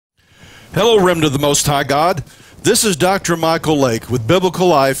Hello, Remnant of the Most High God. This is Dr. Michael Lake with Biblical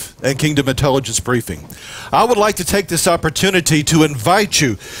Life and Kingdom Intelligence Briefing. I would like to take this opportunity to invite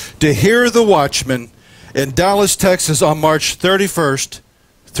you to Hear the Watchmen in Dallas, Texas on March 31st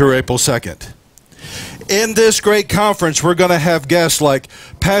through April 2nd. In this great conference, we're going to have guests like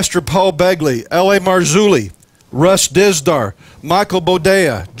Pastor Paul Begley, L.A. Marzulli, Russ Dizdar, Michael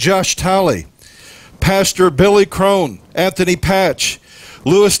Boldea, Josh Tolley, Pastor Billy Crone, Anthony Patch,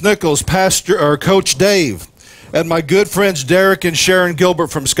 Lewis Nichols, Coach Dave, and my good friends Derek and Sharon Gilbert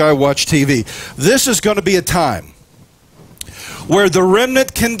from Skywatch TV. This is going to be a time where the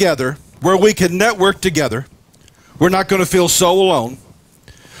remnant can gather, where we can network together. We're not going to feel so alone.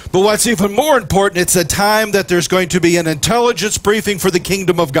 But what's even more important, it's a time that there's going to be an intelligence briefing for the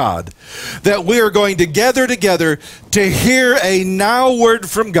kingdom of God. That we are going to gather together to hear a now word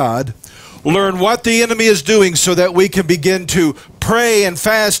from God, learn what the enemy is doing so that we can begin to pray and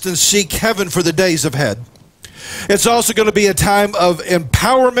fast and seek heaven for the days ahead. It's also going to be a time of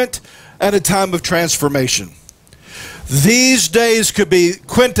empowerment and a time of transformation. These days could be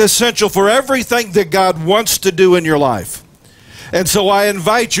quintessential for everything that God wants to do in your life. And so I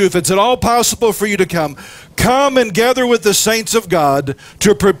invite you, if it's at all possible for you to come and gather with the saints of God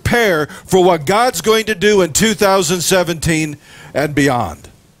to prepare for what God's going to do in 2017 and beyond.